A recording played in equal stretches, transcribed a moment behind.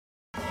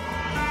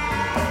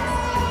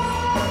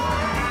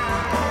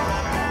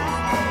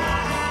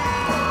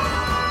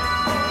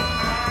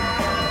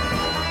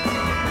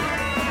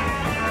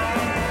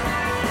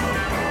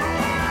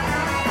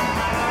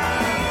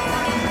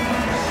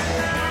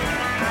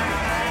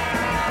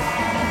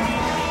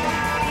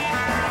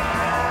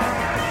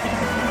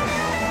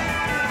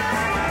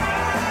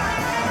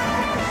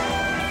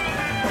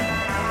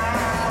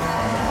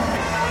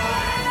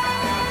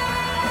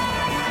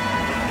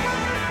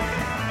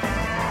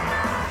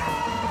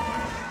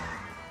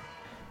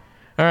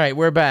All right,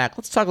 we're back.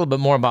 Let's talk a little bit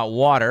more about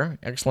water.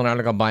 Excellent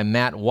article by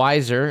Matt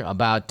Weiser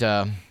about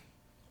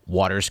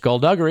water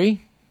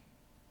skullduggery.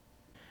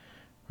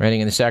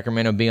 Writing in the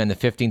Sacramento Bee on the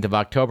 15th of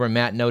October,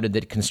 Matt noted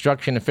that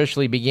construction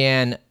officially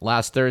began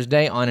last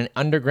Thursday on an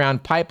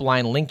underground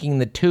pipeline linking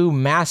the two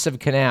massive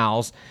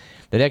canals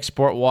that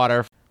export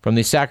water from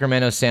the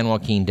Sacramento-San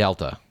Joaquin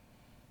Delta.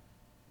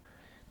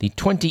 The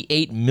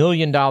 $28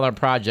 million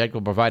project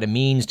will provide a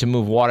means to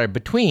move water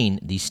between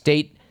the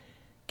state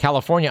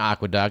California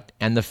Aqueduct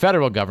and the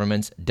federal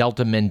government's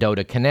Delta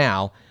Mendota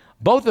Canal,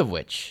 both of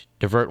which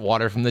divert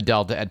water from the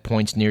Delta at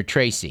points near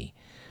Tracy.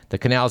 The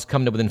canals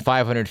come to within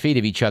 500 feet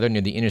of each other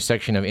near the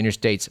intersection of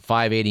Interstates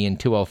 580 and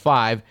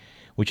 205,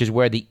 which is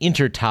where the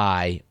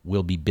intertie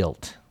will be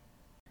built.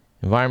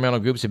 Environmental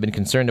groups have been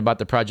concerned about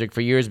the project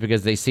for years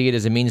because they see it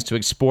as a means to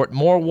export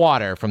more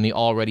water from the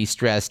already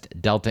stressed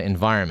Delta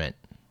environment.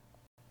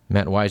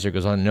 Matt Weiser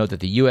goes on to note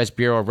that the U.S.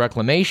 Bureau of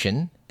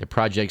Reclamation, the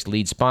project's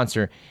lead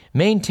sponsor,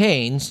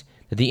 maintains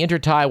that the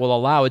intertie will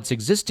allow its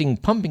existing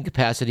pumping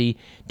capacity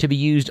to be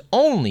used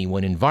only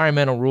when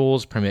environmental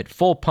rules permit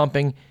full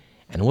pumping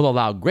and will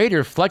allow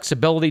greater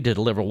flexibility to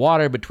deliver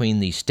water between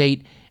the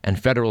state and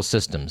federal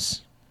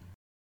systems.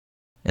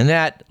 And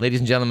that, ladies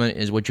and gentlemen,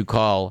 is what you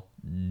call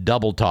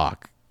double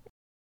talk.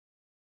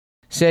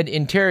 Said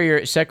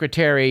Interior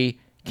Secretary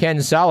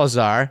Ken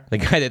Salazar, the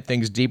guy that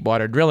thinks deep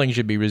water drilling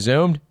should be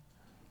resumed.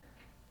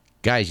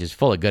 Guy's just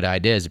full of good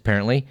ideas,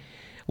 apparently.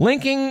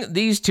 Linking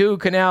these two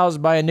canals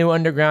by a new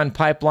underground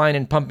pipeline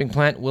and pumping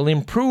plant will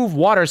improve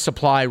water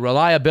supply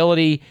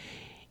reliability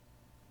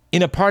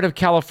in a part of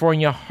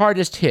California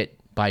hardest hit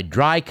by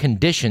dry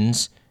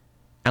conditions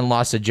and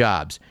loss of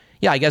jobs.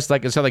 Yeah, I guess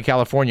like in Southern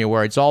California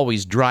where it's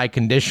always dry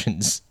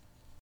conditions.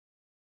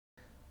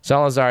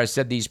 Salazar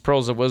said these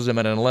pearls of wisdom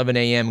at an 11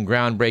 a.m.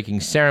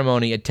 groundbreaking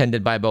ceremony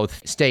attended by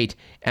both state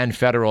and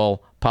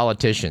federal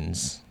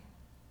politicians.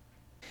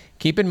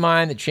 Keep in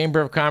mind the Chamber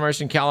of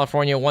Commerce in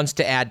California wants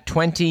to add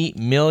 20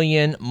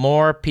 million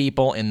more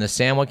people in the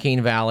San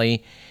Joaquin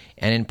Valley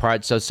and in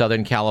parts of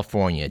Southern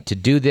California. To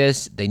do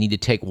this, they need to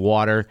take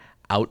water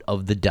out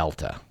of the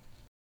Delta.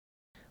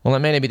 Well, it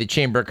may not be the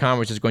Chamber of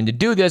Commerce is going to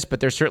do this,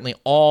 but they're certainly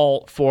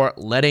all for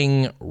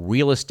letting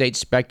real estate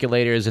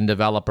speculators and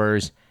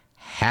developers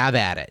have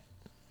at it.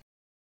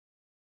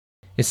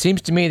 It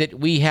seems to me that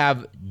we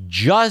have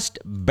just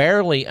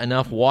barely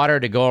enough water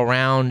to go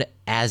around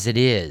as it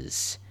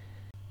is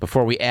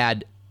before we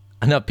add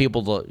enough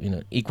people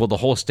to equal the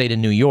whole state of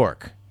New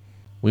York.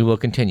 We will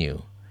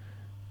continue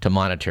to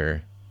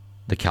monitor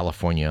the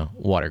California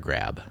water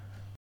grab.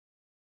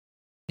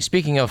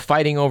 Speaking of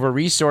fighting over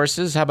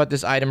resources, how about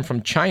this item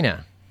from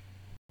China?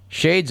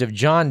 Shades of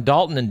John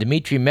Dalton and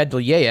Dmitry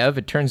Mendeleev,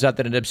 it turns out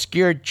that an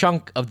obscure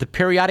chunk of the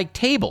periodic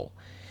table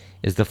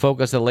is the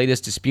focus of the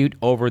latest dispute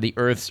over the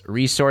Earth's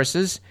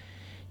resources.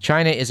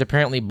 China is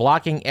apparently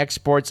blocking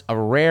exports of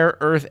rare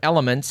earth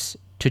elements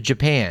to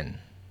Japan.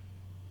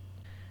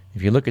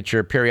 If you look at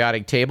your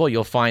periodic table,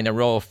 you'll find a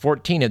row of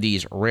 14 of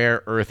these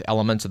rare earth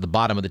elements at the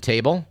bottom of the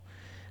table.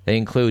 They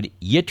include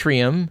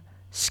yttrium,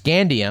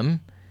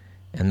 scandium,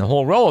 and the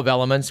whole row of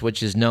elements,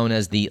 which is known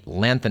as the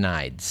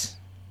lanthanides.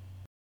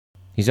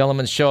 These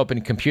elements show up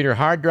in computer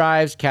hard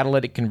drives,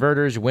 catalytic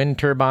converters, wind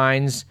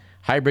turbines,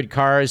 hybrid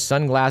cars,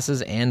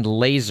 sunglasses, and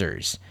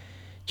lasers.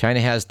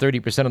 China has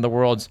 30% of the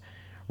world's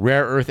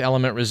rare earth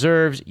element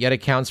reserves, yet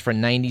accounts for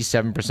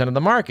 97% of the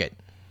market.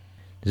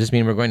 Does this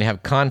mean we're going to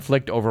have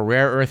conflict over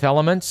rare earth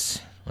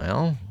elements?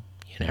 Well,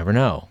 you never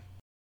know.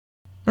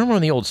 Remember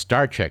in the old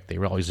Star Trek, they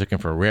were always looking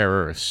for rare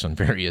earths on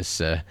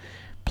various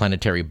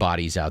planetary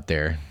bodies out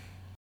there.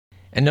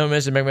 And no,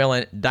 Mr.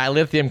 McMillan,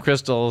 dilithium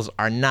crystals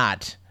are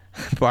not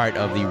part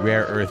of the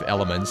rare earth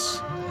elements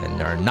and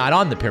are not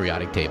on the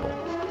periodic table.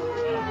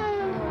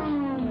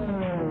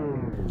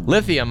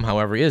 Lithium,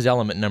 however, is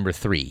element number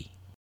 3.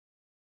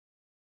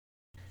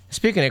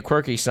 Speaking of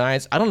quirky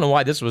science, I don't know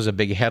why this was a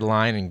big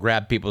headline and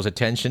grabbed people's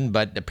attention,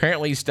 but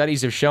apparently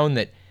studies have shown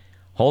that,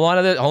 hold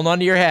on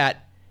to your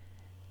hat,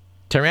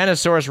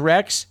 Tyrannosaurus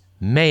Rex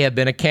may have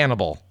been a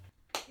cannibal.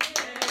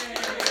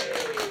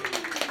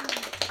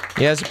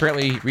 Yes,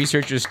 apparently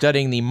researchers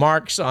studying the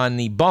marks on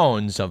the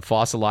bones of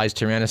fossilized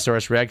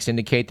Tyrannosaurus Rex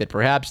indicate that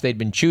perhaps they'd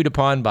been chewed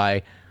upon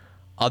by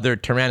other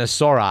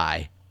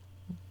Tyrannosauri.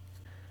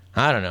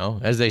 I don't know.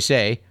 As they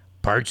say,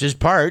 parts is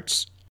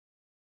parts.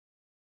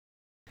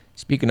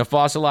 Speaking of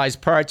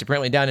fossilized parts,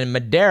 apparently down in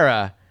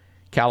Madera,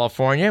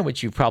 California,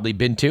 which you've probably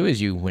been to as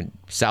you went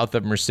south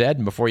of Merced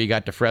and before you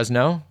got to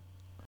Fresno,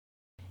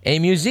 a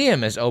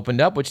museum has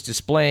opened up which is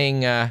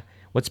displaying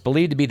what's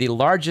believed to be the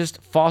largest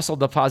fossil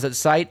deposit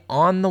site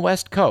on the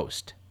West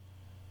Coast.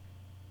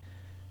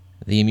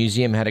 The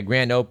museum had a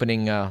grand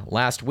opening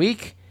last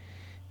week.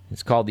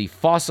 It's called the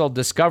Fossil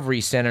Discovery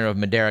Center of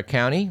Madera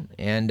County,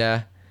 and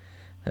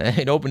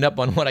it opened up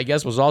on what I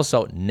guess was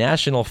also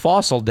National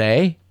Fossil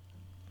Day,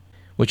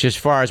 which as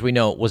far as we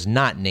know was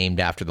not named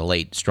after the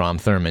late Strom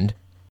Thurmond.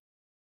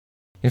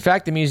 In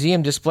fact, the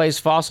museum displays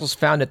fossils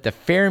found at the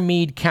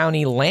Fairmead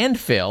County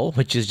landfill,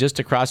 which is just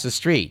across the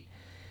street.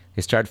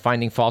 They started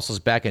finding fossils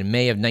back in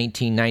May of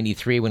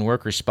 1993 when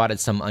workers spotted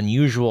some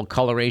unusual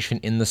coloration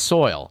in the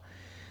soil.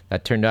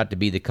 That turned out to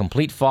be the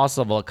complete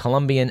fossil of a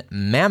Colombian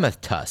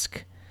mammoth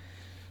tusk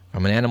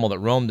from an animal that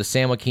roamed the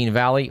San Joaquin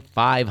Valley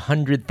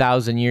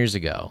 500,000 years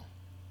ago.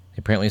 They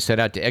apparently set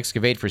out to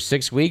excavate for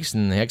 6 weeks,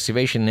 and the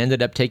excavation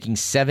ended up taking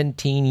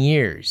 17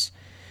 years,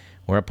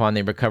 whereupon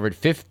they recovered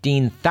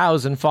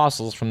 15,000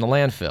 fossils from the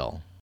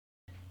landfill.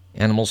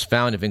 Animals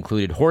found have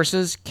included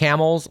horses,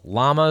 camels,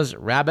 llamas,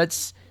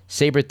 rabbits,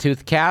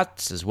 saber-toothed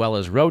cats, as well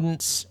as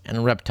rodents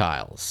and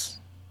reptiles.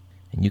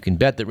 And you can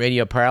bet that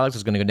Radio Parallax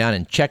is going to go down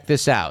and check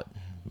this out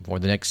before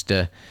the next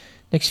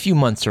few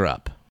months are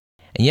up.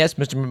 And yes,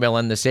 Mr.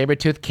 McMillan, the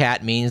saber-toothed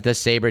cat means the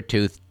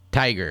saber-toothed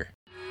tiger.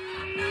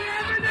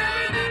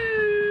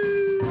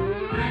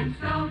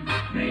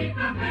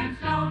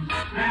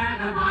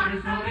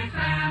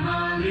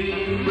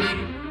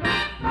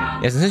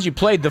 Yes, and since you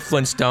played the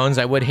Flintstones,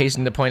 I would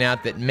hasten to point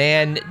out that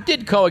man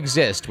did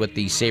coexist with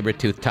the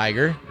saber-toothed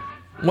tiger.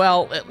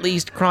 Well, at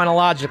least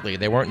chronologically.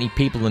 There weren't any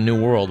people in the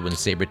New World when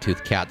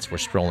saber-toothed cats were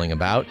strolling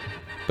about.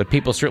 But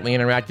people certainly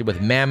interacted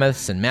with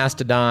mammoths and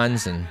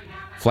mastodons and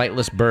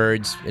flightless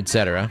birds,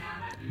 etc.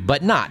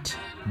 But not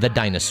the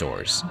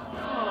dinosaurs.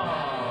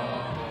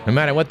 No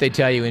matter what they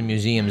tell you in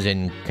museums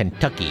in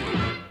Kentucky.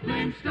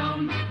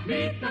 Flintstones,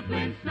 meet the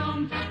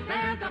Flintstones,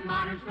 they're the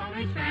modern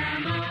story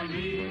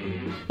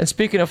family. And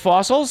speaking of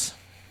fossils,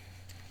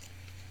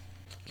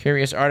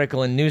 curious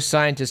article in New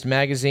Scientist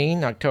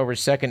magazine, October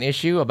 2nd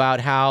issue,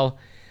 about how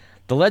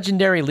the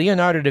legendary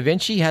Leonardo da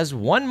Vinci has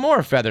one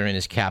more feather in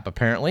his cap,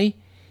 apparently.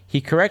 He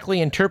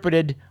correctly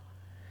interpreted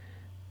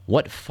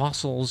what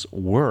fossils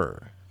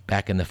were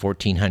back in the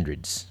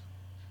 1400s.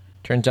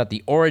 Turns out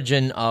the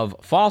origin of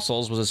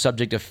fossils was a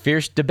subject of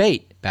fierce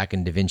debate back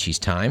in Da Vinci's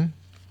time.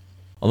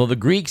 Although the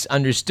Greeks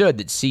understood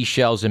that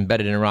seashells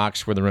embedded in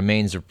rocks were the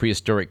remains of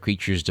prehistoric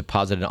creatures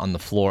deposited on the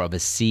floor of a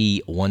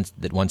sea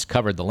that once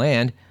covered the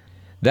land,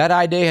 that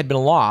idea had been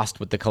lost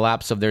with the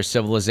collapse of their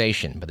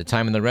civilization. By the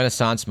time of the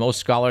Renaissance, most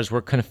scholars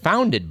were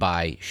confounded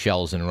by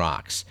shells and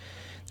rocks.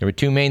 There were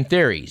two main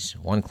theories.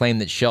 One claimed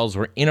that shells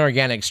were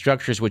inorganic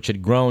structures which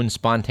had grown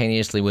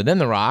spontaneously within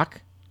the rock.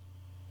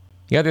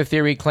 The other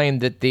theory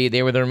claimed that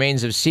they were the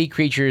remains of sea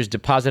creatures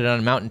deposited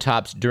on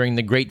mountaintops during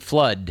the Great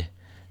Flood,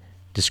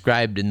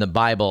 described in the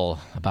Bible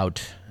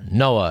about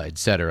Noah,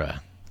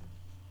 etc.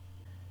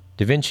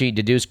 Da Vinci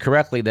deduced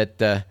correctly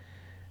that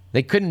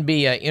they couldn't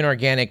be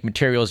inorganic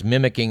materials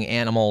mimicking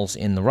animals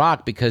in the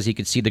rock because he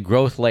could see the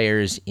growth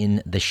layers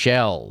in the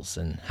shells,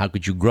 and how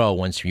could you grow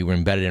once you were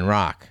embedded in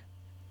rock?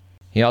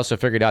 He also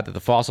figured out that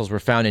the fossils were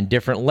found in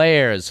different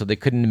layers, so they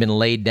couldn't have been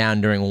laid down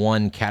during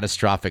one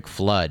catastrophic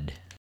flood.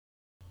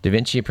 Da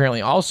Vinci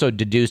apparently also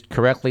deduced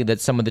correctly that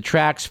some of the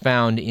tracks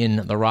found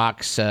in the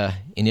rocks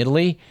in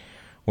Italy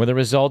were the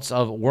results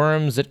of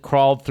worms that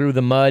crawled through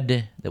the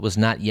mud that was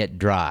not yet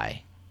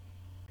dry.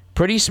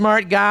 Pretty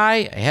smart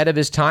guy, ahead of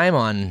his time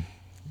on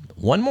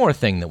one more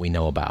thing that we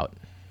know about.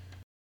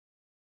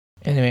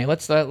 Anyway,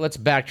 let's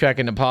backtrack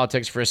into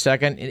politics for a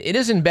second. It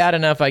isn't bad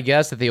enough, I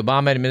guess, that the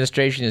Obama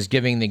administration is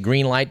giving the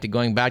green light to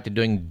going back to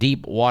doing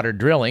deep water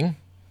drilling,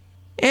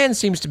 and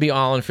seems to be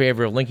all in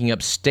favor of linking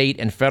up state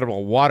and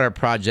federal water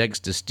projects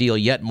to steal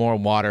yet more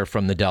water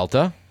from the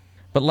Delta.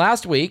 But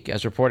last week,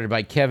 as reported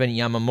by Kevin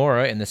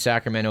Yamamura in the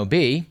Sacramento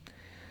Bee,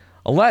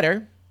 a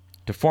letter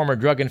to former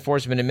drug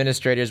enforcement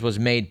administrators was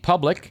made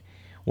public,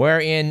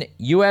 wherein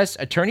U.S.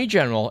 Attorney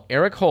General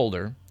Eric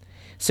Holder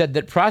said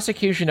that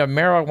prosecution of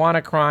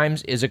marijuana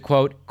crimes is a,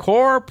 quote,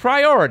 core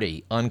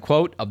priority,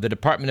 unquote, of the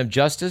Department of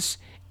Justice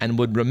and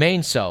would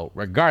remain so,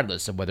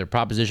 regardless of whether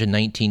Proposition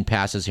 19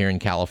 passes here in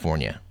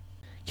California.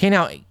 Okay,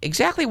 now,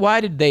 exactly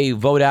why did they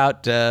vote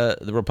out the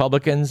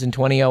Republicans in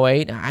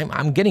 2008?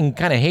 I'm getting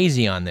kind of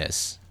hazy on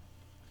this.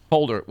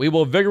 Holder, we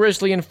will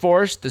vigorously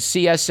enforce the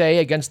CSA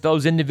against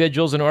those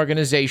individuals and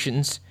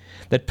organizations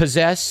that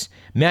possess,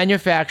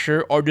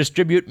 manufacture, or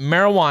distribute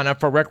marijuana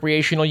for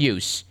recreational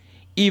use,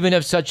 even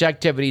if such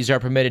activities are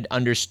permitted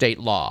under state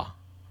law.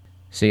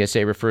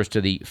 CSA refers to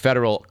the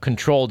Federal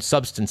Controlled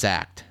Substance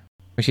Act.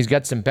 She's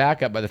got some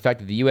backup by the fact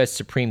that the U.S.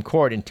 Supreme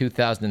Court in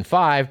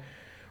 2005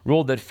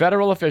 ruled that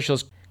federal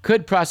officials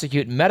could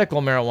prosecute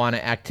medical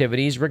marijuana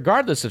activities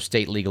regardless of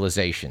state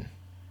legalization.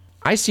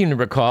 I seem to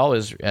recall,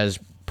 as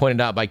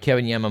pointed out by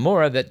Kevin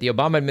Yamamura, that the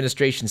Obama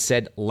administration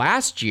said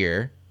last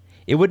year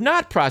it would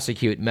not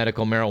prosecute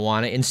medical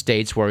marijuana in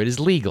states where it is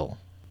legal.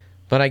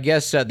 But I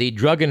guess the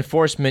drug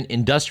enforcement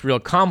industrial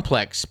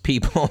complex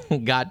people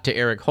got to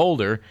Eric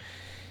Holder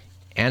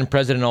and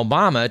President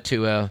Obama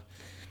to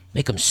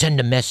make them send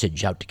a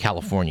message out to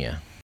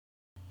California.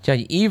 Tell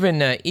you,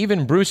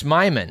 even Bruce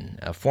Myman,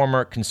 a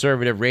former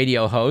conservative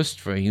radio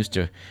host who used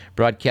to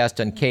broadcast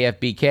on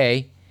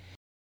KFBK,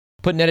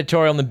 put an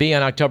editorial in the Bee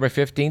on October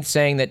 15th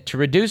saying that to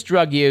reduce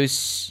drug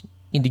use,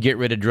 you need to get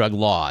rid of drug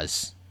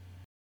laws.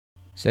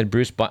 Said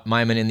Bruce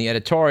Myman in the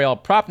editorial,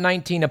 Prop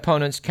 19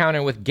 opponents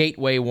counter with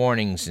gateway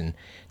warnings and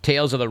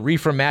tales of the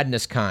reefer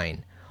madness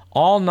kind.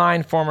 All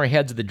 9 former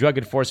heads of the Drug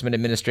Enforcement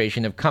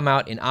Administration have come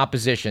out in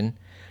opposition,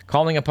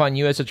 calling upon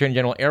U.S. Attorney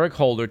General Eric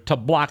Holder to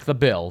block the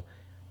bill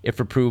if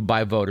approved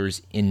by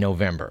voters in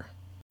November.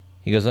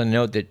 He goes on to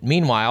note that,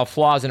 meanwhile,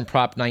 flaws in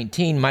Prop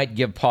 19 might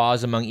give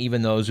pause among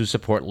even those who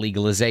support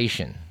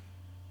legalization.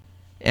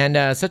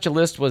 And such a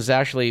list was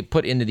actually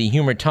put into the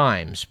Humor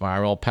Times by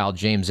our old pal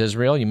James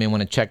Israel. You may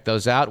want to check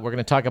those out. We're going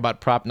to talk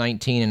about Prop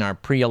 19 in our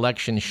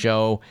pre-election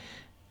show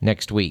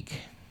next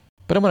week.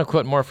 But I want to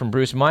quote more from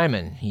Bruce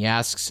Myman. He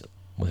asks,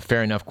 with a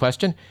fair enough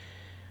question,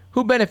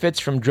 who benefits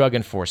from drug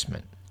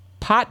enforcement?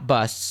 Pot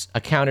busts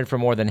accounted for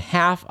more than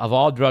half of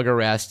all drug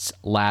arrests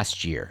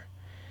last year.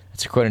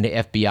 That's according to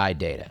FBI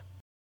data.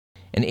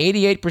 And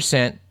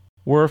 88%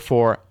 were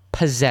for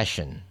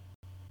possession.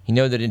 He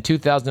noted that in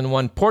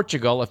 2001,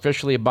 Portugal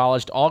officially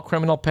abolished all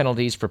criminal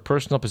penalties for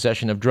personal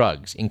possession of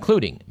drugs,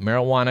 including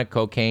marijuana,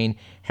 cocaine,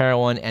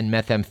 heroin, and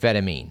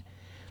methamphetamine.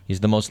 These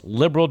are the most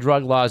liberal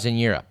drug laws in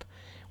Europe.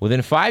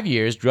 Within 5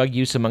 years, drug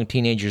use among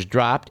teenagers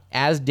dropped,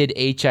 as did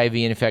HIV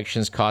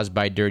infections caused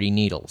by dirty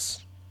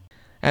needles.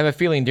 I have a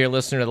feeling, dear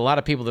listener, that a lot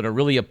of people that are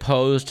really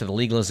opposed to the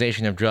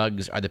legalization of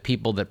drugs are the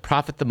people that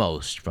profit the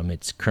most from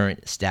its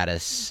current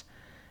status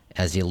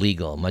as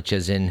illegal, much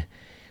as in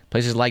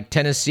places like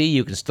Tennessee,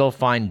 you can still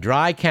find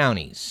dry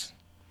counties,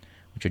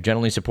 which are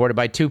generally supported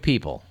by two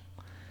people.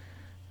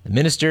 The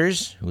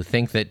ministers, who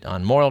think that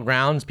on moral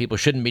grounds people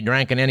shouldn't be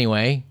drinking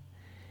anyway,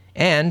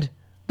 and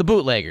the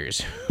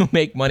bootleggers, who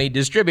make money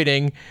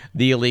distributing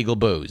the illegal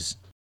booze.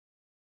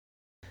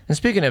 And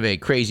speaking of a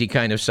crazy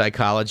kind of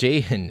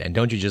psychology, and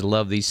don't you just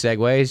love these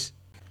segues?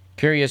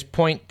 Curious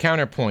point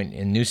counterpoint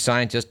in New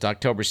Scientist,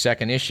 October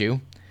 2nd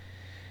issue,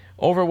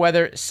 over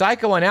whether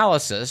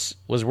psychoanalysis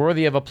was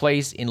worthy of a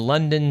place in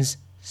London's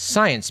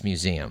Science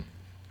Museum.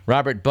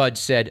 Robert Budge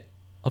said,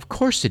 "Of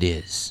course it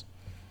is."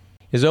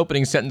 His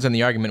opening sentence on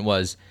the argument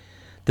was,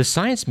 "The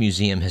Science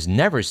Museum has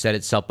never set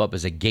itself up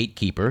as a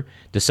gatekeeper,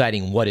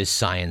 deciding what is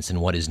science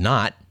and what is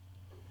not."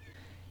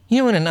 You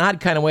know, in an odd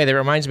kind of way, that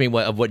reminds me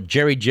of what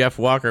Jerry Jeff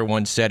Walker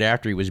once said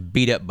after he was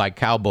beat up by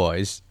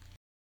cowboys.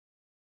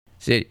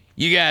 He said,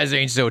 "You guys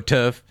ain't so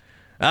tough.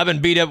 I've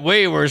been beat up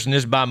way worse than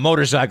this by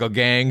motorcycle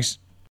gangs."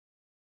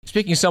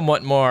 Speaking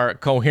somewhat more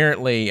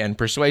coherently and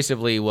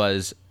persuasively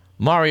was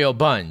Mario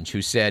Bunge,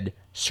 who said,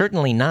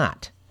 "Certainly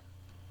not,"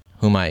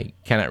 whom I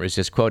cannot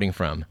resist quoting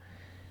from.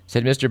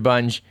 Said Mr.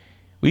 Bunge,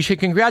 "We should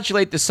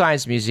congratulate the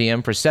Science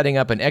Museum for setting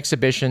up an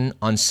exhibition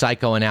on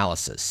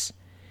psychoanalysis.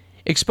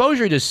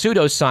 Exposure to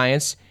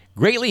pseudoscience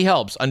greatly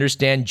helps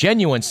understand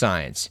genuine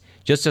science,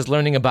 just as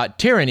learning about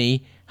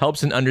tyranny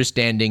helps in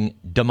understanding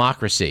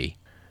democracy."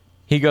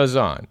 He goes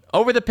on,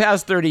 "Over the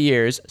past 30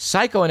 years,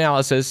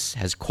 psychoanalysis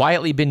has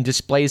quietly been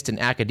displaced in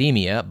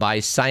academia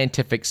by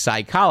scientific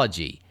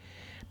psychology,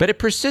 but it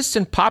persists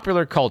in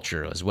popular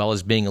culture as well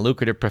as being a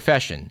lucrative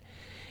profession.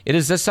 It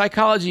is the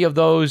psychology of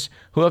those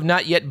who have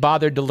not yet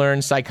bothered to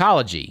learn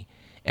psychology,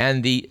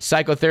 and the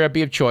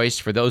psychotherapy of choice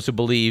for those who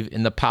believe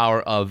in the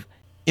power of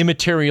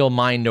immaterial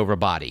mind over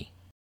body.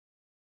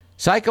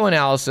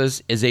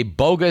 Psychoanalysis is a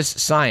bogus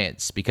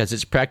science because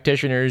its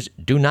practitioners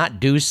do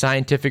not do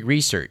scientific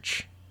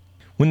research.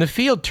 When the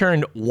field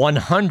turned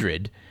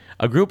 100,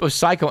 a group of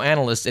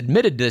psychoanalysts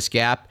admitted this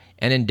gap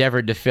and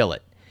endeavored to fill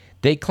it.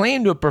 They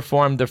claimed to have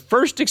performed the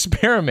first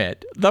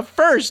experiment,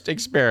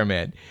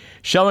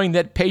 showing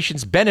that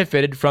patients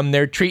benefited from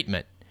their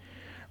treatment.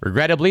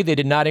 Regrettably, they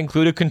did not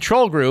include a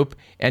control group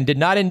and did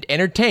not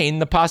entertain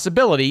the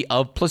possibility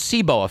of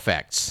placebo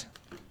effects."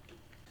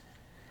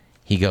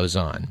 He goes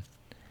on,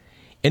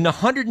 "In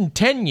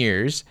 110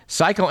 years,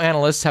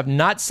 psychoanalysts have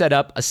not set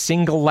up a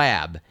single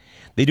lab.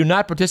 They do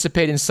not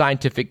participate in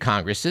scientific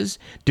congresses,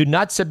 do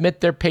not submit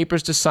their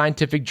papers to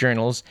scientific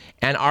journals,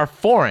 and are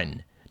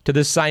foreign to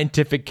the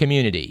scientific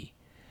community,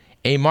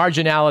 a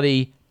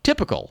marginality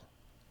typical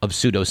of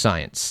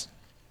pseudoscience.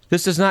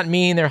 This does not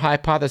mean their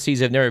hypotheses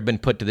have never been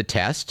put to the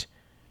test.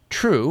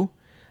 True,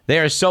 they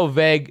are so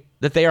vague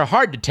that they are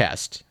hard to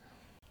test,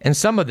 and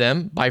some of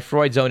them, by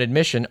Freud's own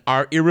admission,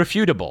 are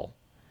irrefutable.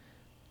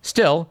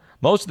 Still,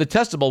 most of the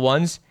testable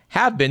ones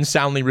have been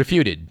soundly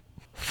refuted.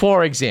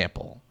 For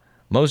example,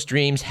 most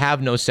dreams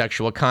have no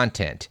sexual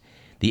content.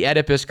 The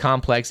Oedipus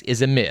complex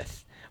is a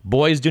myth.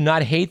 Boys do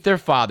not hate their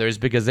fathers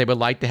because they would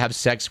like to have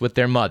sex with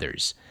their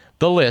mothers.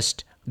 The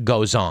list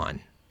goes on.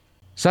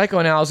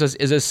 Psychoanalysis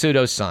is a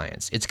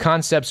pseudoscience. Its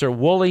concepts are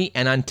woolly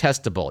and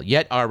untestable,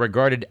 yet are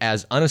regarded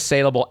as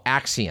unassailable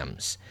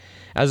axioms.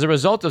 As a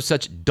result of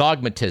such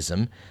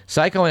dogmatism,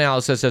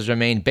 psychoanalysis has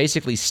remained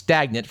basically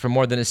stagnant for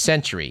more than a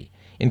century,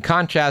 in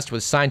contrast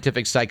with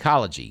scientific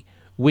psychology,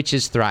 which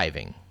is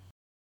thriving."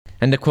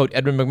 And to quote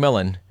Edward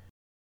McMillan,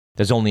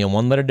 "There's only a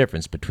one-letter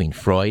difference between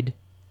Freud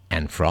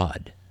and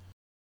fraud."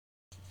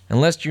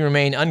 Unless you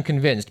remain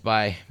unconvinced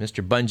by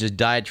Mr. Bunge's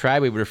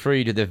diatribe, we would refer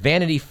you to the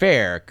Vanity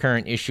Fair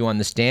current issue on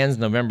the stands,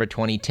 November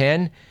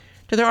 2010,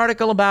 to their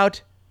article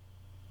about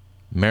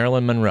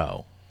Marilyn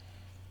Monroe,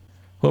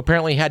 who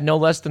apparently had no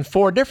less than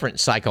 4 different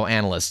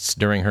psychoanalysts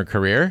during her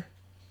career.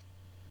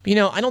 But, you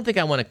know, I don't think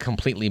I want to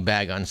completely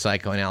bag on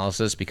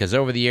psychoanalysis because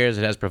over the years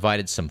it has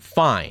provided some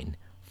fine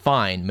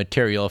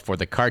material for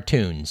the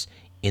cartoons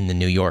in The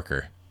New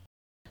Yorker.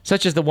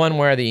 such as the one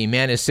where the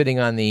man is sitting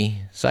on the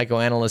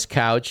psychoanalyst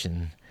couch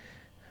and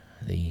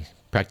the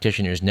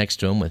practitioner's next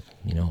to him with,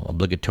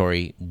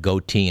 obligatory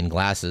goatee and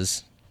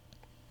glasses.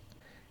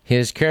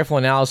 His careful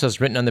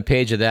analysis written on the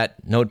page of that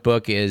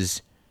notebook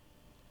is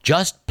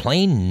just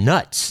plain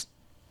nuts.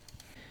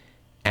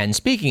 And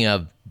speaking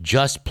of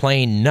just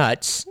plain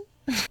nuts,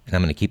 and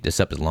I'm going to keep this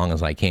up as long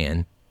as I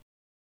can,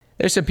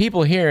 there's some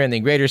people here in the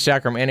greater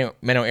Sacramento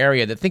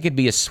area that think it'd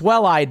be a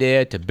swell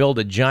idea to build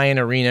a giant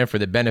arena for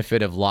the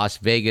benefit of Las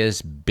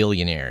Vegas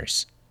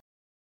billionaires.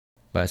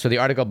 So the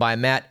article by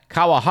Matt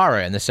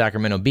Kawahara in the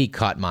Sacramento Bee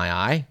caught my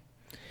eye.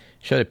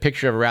 Showed a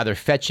picture of a rather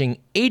fetching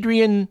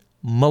Adrienne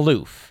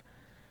Maloof,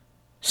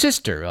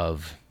 sister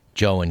of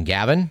Joe and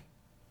Gavin,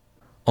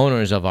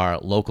 owners of our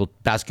local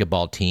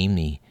basketball team,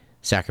 the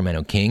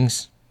Sacramento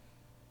Kings.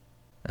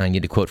 I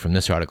need a quote from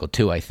this article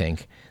too, I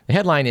think. The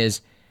headline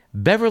is,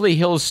 Beverly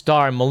Hills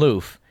star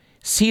Maloof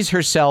sees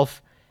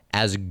herself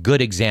as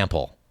good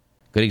example.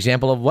 Good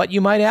example of what,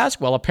 you might ask?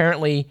 Well,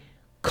 apparently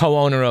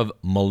co-owner of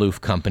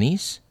Maloof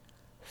Companies,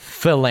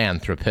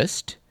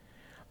 philanthropist,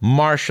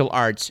 martial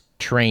arts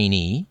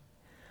trainee,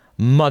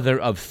 mother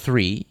of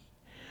 3,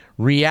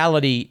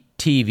 reality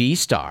TV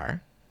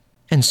star,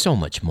 and so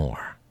much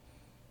more.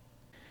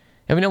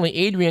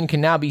 Evidently, Adrienne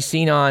can now be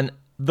seen on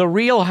The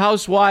Real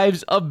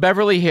Housewives of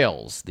Beverly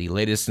Hills, the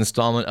latest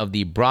installment of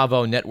the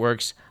Bravo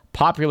Network's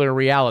popular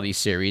reality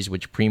series,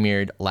 which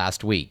premiered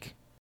last week.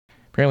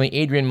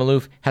 Apparently, Adrienne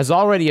Maloof has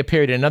already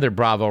appeared in another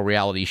Bravo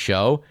reality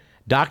show,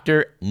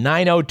 Dr.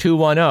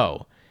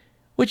 90210,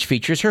 which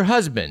features her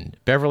husband,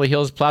 Beverly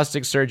Hills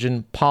plastic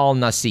surgeon Paul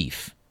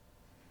Nassif.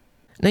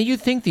 Now,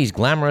 you'd think these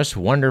glamorous,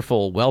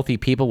 wonderful, wealthy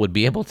people would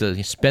be able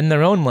to spend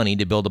their own money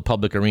to build a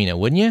public arena,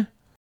 wouldn't you?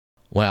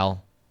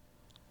 Well,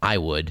 I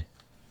would.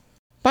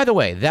 By the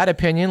way, that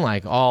opinion,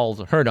 like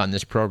all heard on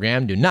this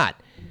program, do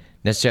not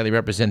necessarily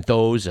represent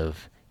those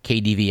of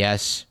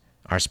KDVS,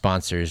 our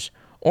sponsors,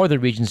 or the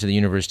Regents of the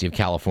University of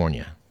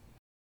California,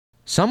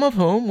 some of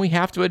whom, we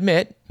have to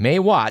admit, may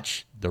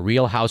watch The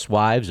Real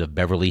Housewives of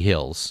Beverly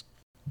Hills.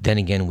 Then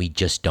again, we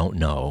just don't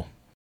know.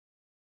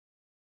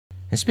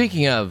 And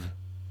speaking of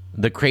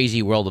the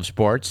crazy world of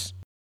sports,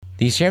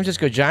 the San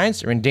Francisco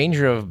Giants are in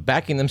danger of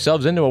backing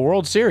themselves into a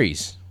World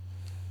Series.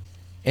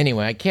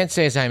 Anyway, I can't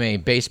say as I'm a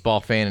baseball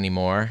fan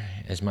anymore,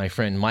 as my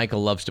friend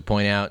Michael loves to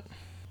point out.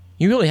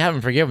 You really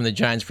haven't forgiven the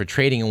Giants for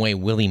trading away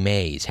Willie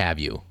Mays, have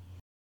you?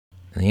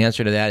 And the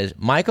answer to that is,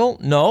 Michael,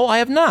 no, I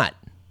have not.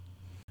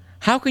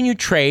 How can you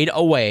trade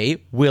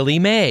away Willie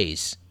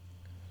Mays?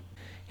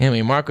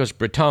 Anyway, Marcos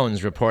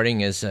Bretone's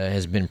reporting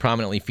has been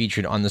prominently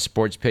featured on the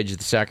sports page of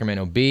the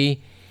Sacramento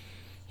Bee.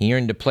 He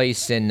earned a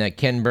place in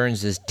Ken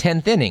Burns'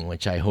 10th inning,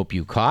 which I hope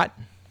you caught.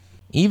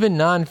 Even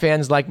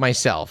non-fans like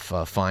myself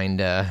find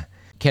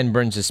Ken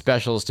Burns'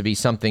 specials to be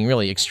something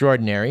really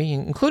extraordinary,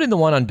 including the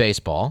one on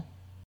baseball.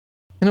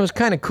 And it was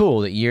kind of cool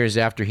that years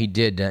after he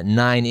did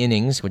 9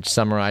 innings, which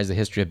summarized the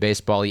history of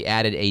baseball, he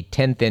added a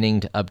 10th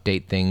inning to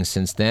update things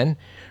since then.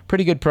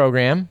 Pretty good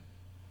program.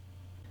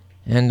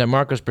 And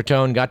Marcos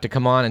Bretone got to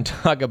come on and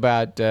talk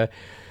about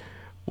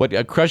what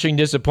a crushing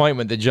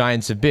disappointment the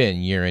Giants have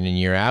been year in and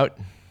year out.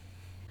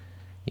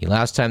 The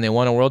last time they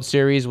won a World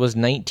Series was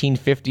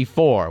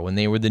 1954, when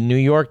they were the New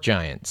York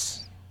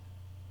Giants.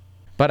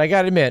 But I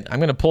gotta admit, I'm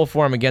going to pull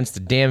for them against the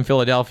damn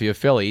Philadelphia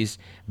Phillies,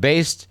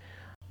 based,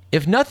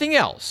 if nothing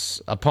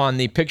else, upon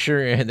the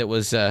picture that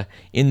was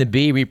in the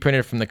Bee,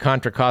 reprinted from the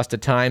Contra Costa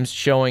Times,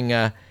 showing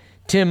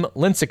Tim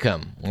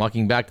Lincecum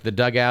walking back to the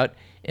dugout,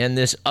 and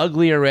this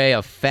ugly array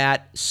of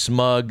fat,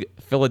 smug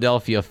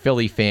Philadelphia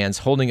Philly fans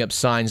holding up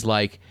signs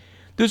like,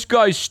 "This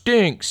guy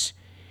stinks,"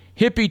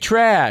 "Hippie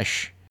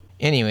trash."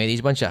 Anyway,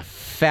 these bunch of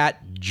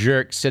fat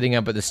jerks sitting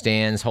up at the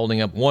stands,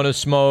 holding up "Wanna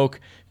smoke?"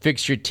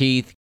 "Fix your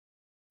teeth."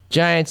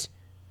 Giants,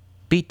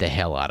 beat the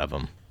hell out of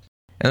them.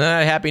 And on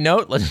that happy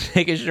note, let's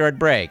take a short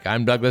break.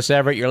 I'm Douglas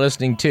Everett. You're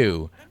listening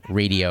to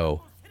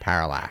Radio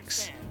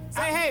Parallax.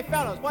 Say hey,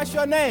 fellas, what's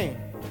your name?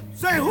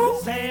 Say who?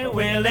 Say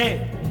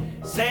Willie.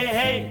 Say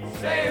hey.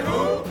 Say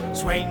who?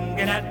 Swinging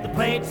at the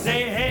plate.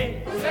 Say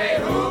hey. Say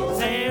who?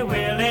 Say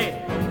Willie.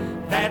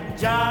 That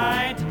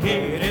giant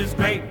kid is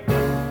great.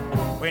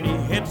 When he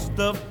hits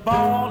the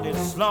ball,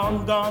 it's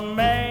long gone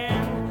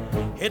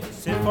man.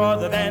 Hits it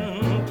farther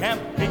than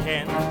Camp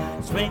Pecan.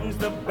 Swings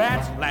the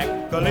bats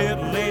like a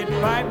little lead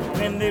pipe.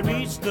 When they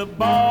reach the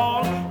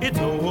ball, it's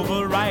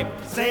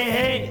overripe. Say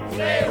hey.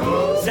 Say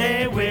who?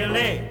 Say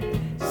Willie.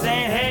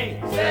 Say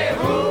hey. Say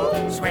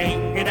who?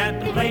 Swing it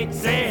at the plate.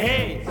 Say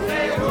hey.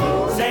 Say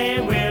who? Say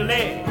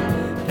Willie.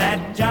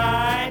 That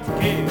giant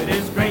kid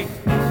is great.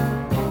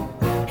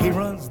 He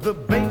runs the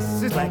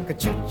bases like a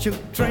choo-choo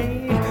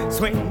train.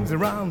 Swings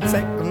around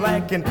second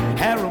like an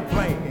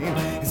aeroplane.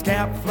 His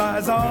cap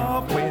flies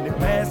off when he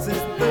passes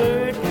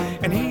third,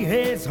 and he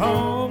heads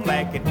home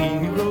like an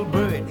eagle